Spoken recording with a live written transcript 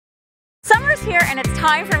Summer's here and it's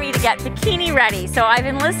time for me to get bikini ready. So I've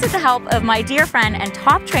enlisted the help of my dear friend and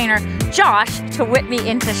top trainer, Josh, to whip me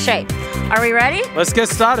into shape. Are we ready? Let's get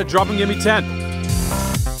started. Drop and give me 10.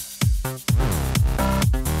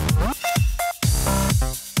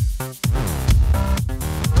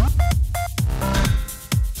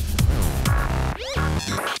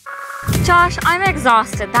 Josh, I'm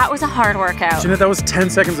exhausted. That was a hard workout. Janette, that was 10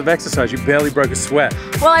 seconds of exercise. You barely broke a sweat.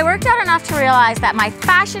 Well, I worked out enough to realize that my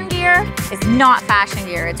fashion gear is not fashion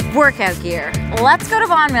gear, it's workout gear. Let's go to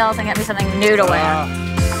Vaughan Mills and get me something new to wear.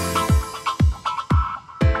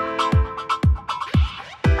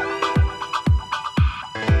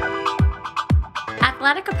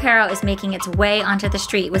 Athletic apparel is making its way onto the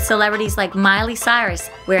street with celebrities like Miley Cyrus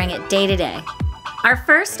wearing it day to day. Our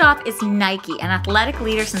first stop is Nike, an athletic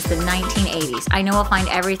leader since the 1980s. I know we'll find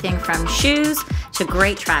everything from shoes to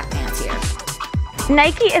great track pants here.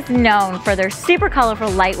 Nike is known for their super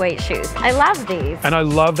colorful lightweight shoes. I love these. And I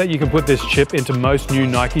love that you can put this chip into most new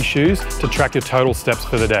Nike shoes to track your total steps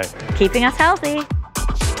for the day. Keeping us healthy.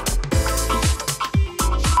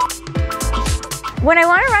 When I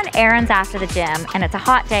want to run errands after the gym and it's a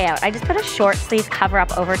hot day out, I just put a short sleeve cover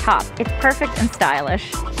up over top. It's perfect and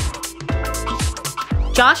stylish.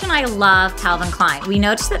 Josh and I love Calvin Klein. We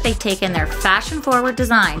noticed that they've taken their fashion-forward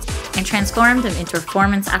designs and transformed them into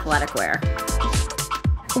performance athletic wear.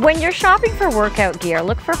 When you're shopping for workout gear,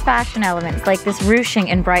 look for fashion elements like this ruching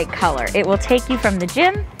in bright color. It will take you from the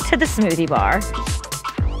gym to the smoothie bar.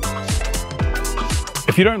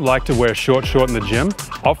 If you don't like to wear short in the gym,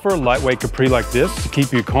 opt for a lightweight capri like this to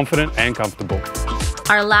keep you confident and comfortable.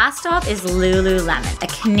 Our last stop is Lululemon,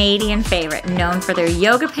 a Canadian favorite known for their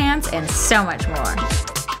yoga pants and so much more.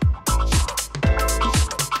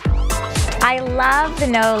 I love the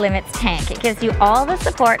No Limits tank. It gives you all the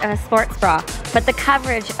support of a sports bra, but the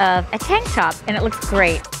coverage of a tank top, and it looks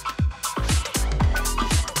great.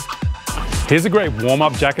 Here's a great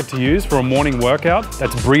warm-up jacket to use for a morning workout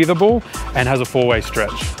that's breathable and has a 4-way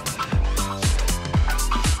stretch.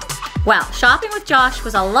 Well, shopping with Josh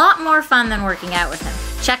was a lot more fun than working out with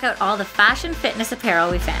him. Check out all the fashion fitness apparel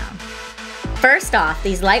we found. First off,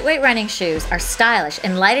 these lightweight running shoes are stylish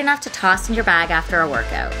and light enough to toss in your bag after a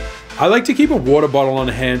workout. I like to keep a water bottle on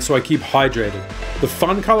hand so I keep hydrated. The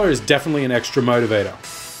fun color is definitely an extra motivator.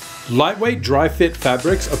 Lightweight dry fit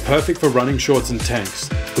fabrics are perfect for running shorts and tanks.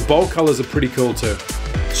 The bold colors are pretty cool too.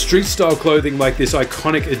 Street style clothing like this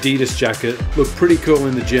iconic Adidas jacket look pretty cool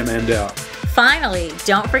in the gym and out. Finally,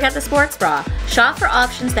 don't forget the sports bra. Shop for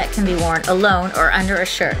options that can be worn alone or under a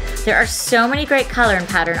shirt. There are so many great color and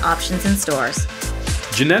pattern options in stores.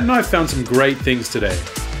 Janette and I found some great things today.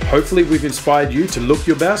 Hopefully we've inspired you to look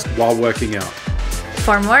your best while working out.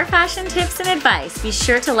 For more fashion tips and advice, be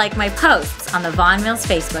sure to like my posts on the Vaughan Mills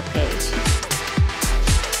Facebook page.